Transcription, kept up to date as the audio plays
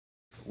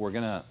we're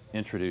going to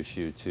introduce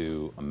you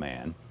to a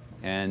man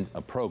and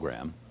a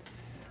program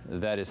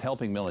that is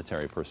helping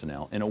military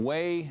personnel in a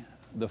way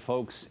the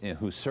folks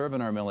who serve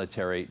in our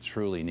military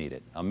truly need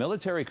it. A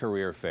military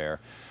career fair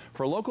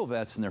for local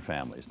vets and their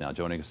families. Now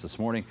joining us this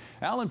morning,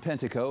 Alan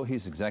Pentico.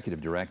 He's Executive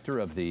Director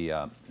of the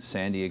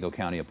San Diego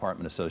County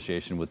Apartment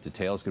Association with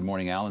details. Good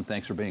morning, Alan.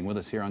 Thanks for being with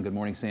us here on Good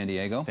Morning San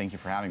Diego. Thank you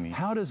for having me.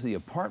 How does the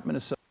Apartment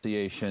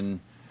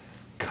Association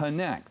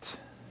connect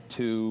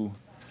to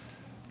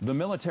the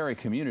military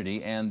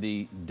community and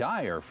the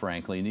dire,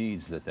 frankly,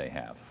 needs that they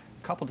have?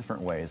 A couple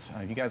different ways.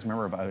 If you guys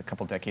remember, about a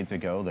couple decades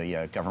ago,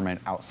 the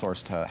government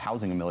outsourced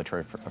housing of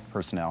military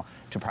personnel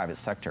to private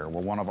sector.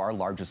 Well, one of our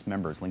largest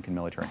members, Lincoln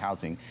Military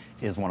Housing,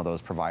 is one of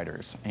those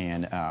providers.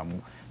 And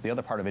the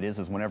other part of it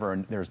is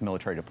whenever there's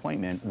military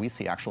deployment, we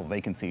see actual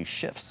vacancy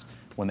shifts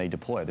when they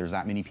deploy. There's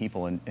that many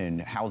people in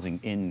housing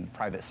in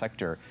private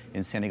sector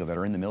in San Diego that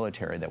are in the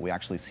military that we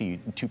actually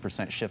see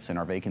 2% shifts in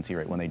our vacancy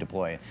rate when they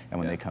deploy and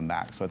when they come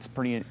back. So it's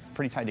pretty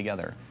tied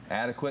together.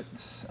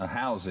 Adequate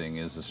housing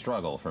is a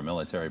struggle for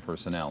military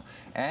personnel,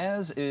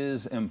 as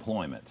is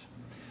employment.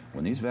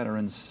 When these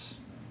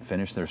veterans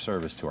finish their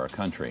service to our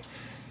country,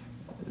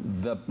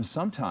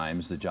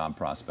 sometimes the job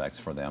prospects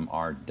for them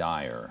are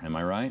dire. Am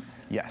I right?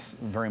 Yes,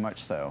 very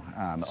much so.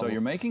 So you're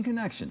making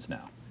connections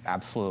now.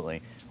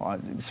 Absolutely.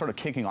 Sort of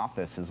kicking off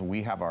this is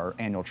we have our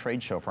annual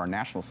trade show for our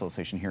national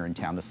association here in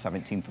town the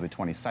 17th through the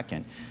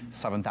 22nd.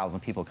 7,000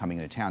 people coming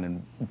into town,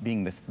 and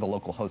being the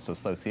local host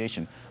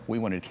association, we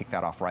wanted to kick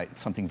that off right,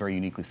 something very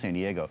uniquely San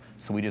Diego.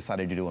 So we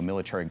decided to do a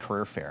military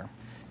career fair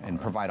and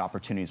provide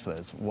opportunities for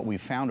this. What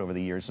we've found over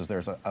the years is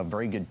there's a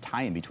very good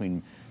tie-in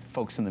between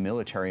folks in the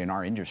military and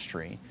our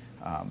industry.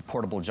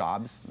 Portable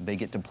jobs, they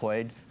get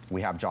deployed.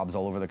 We have jobs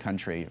all over the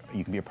country.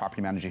 You can be a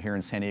property manager here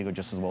in San Diego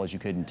just as well as you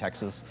could in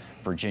Texas,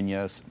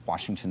 Virginia,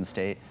 Washington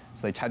State.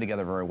 So they tie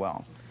together very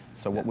well.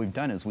 So what we've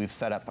done is we've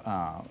set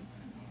up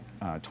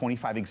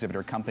 25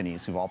 exhibitor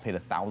companies who've all paid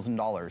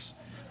 $1,000.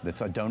 That's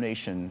a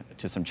donation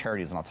to some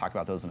charities, and I'll talk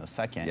about those in a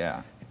second.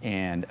 Yeah.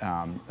 And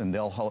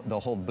they'll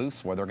hold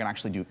booths where they're going to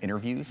actually do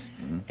interviews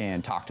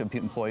and talk to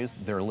employees.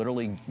 They're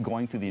literally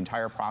going through the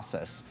entire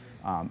process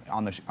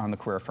on the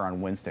career fair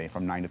on Wednesday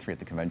from 9 to 3 at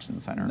the convention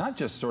center. Not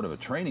just sort of a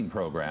training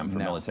program for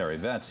military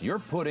vets. You're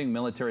putting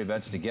military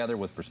vets together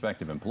with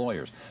prospective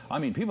employers. I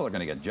mean, people are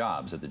going to get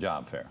jobs at the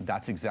job fair.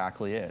 That's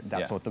exactly it.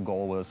 That's what the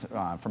goal was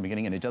from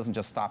beginning. And it doesn't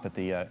just stop at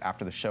the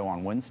after the show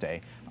on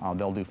Wednesday.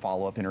 They'll do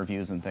follow-up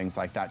interviews and things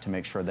like that to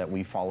make sure that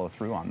we follow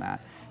through on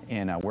that.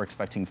 And we're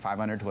expecting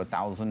 500 to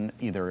 1,000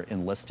 either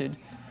enlisted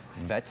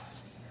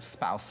vets,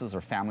 spouses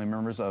or family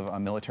members of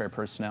military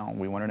personnel.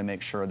 We wanted to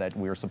make sure that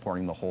we were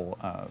supporting the whole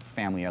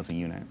family as a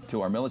unit.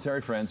 To our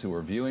military friends who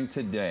are viewing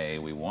today,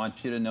 we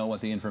want you to know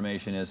what the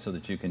information is so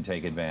that you can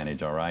take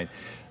advantage, all right?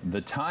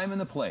 The time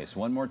and the place,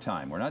 one more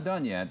time. We're not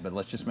done yet, but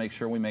let's just make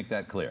sure we make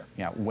that clear.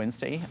 Yeah,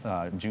 Wednesday,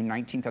 June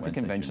 19th at the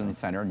Convention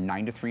Center,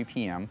 9 to 3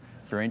 p.m.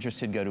 If you're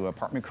interested, go to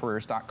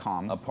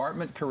apartmentcareers.com.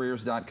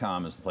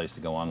 Apartmentcareers.com is the place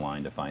to go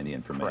online to find the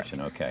information.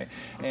 Correct. Okay.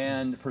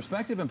 And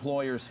prospective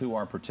employers who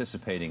are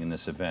participating in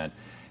this event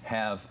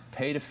have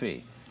paid a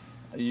fee.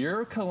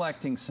 You're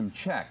collecting some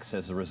checks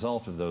as a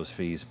result of those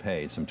fees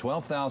paid, some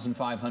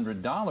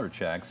 $12,500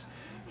 checks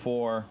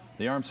for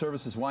the Armed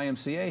Services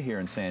YMCA here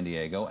in San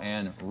Diego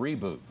and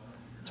Reboot.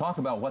 Talk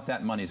about what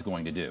that money is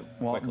going to do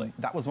quickly.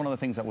 That was one of the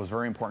things that was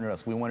very important to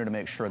us. We wanted to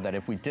make sure that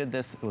if we did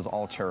this, it was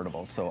all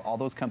charitable. So all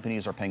those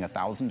companies are paying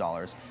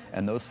 $1,000,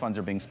 and those funds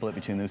are being split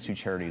between those two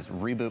charities.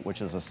 Reboot,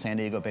 which is a San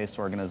Diego-based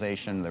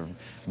organization, they're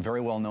very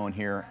well known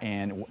here,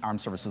 and Armed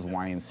Services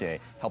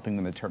YMCA, helping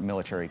the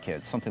military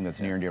kids, something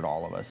that's near and dear to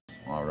all of us.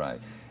 All right.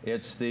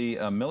 It's the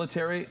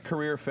Military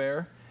Career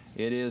Fair.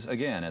 It is,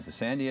 again, at the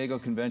San Diego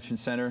Convention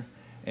Center,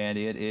 and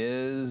it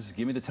is,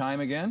 give me the time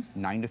again?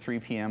 9 to 3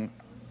 p.m.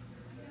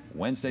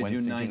 Wednesday,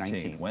 June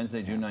 19th.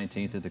 Wednesday, June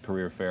 19th at the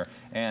Career Fair.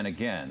 And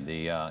again,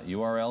 the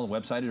URL,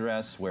 website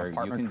address where you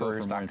can go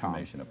for more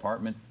information.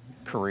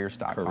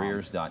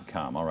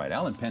 Apartmentcareers.com. All right,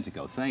 Alan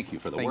Pentico, thank you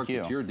for the work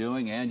that you're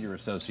doing and your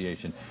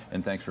association.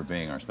 And thanks for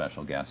being our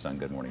special guest on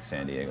Good Morning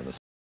San Diego this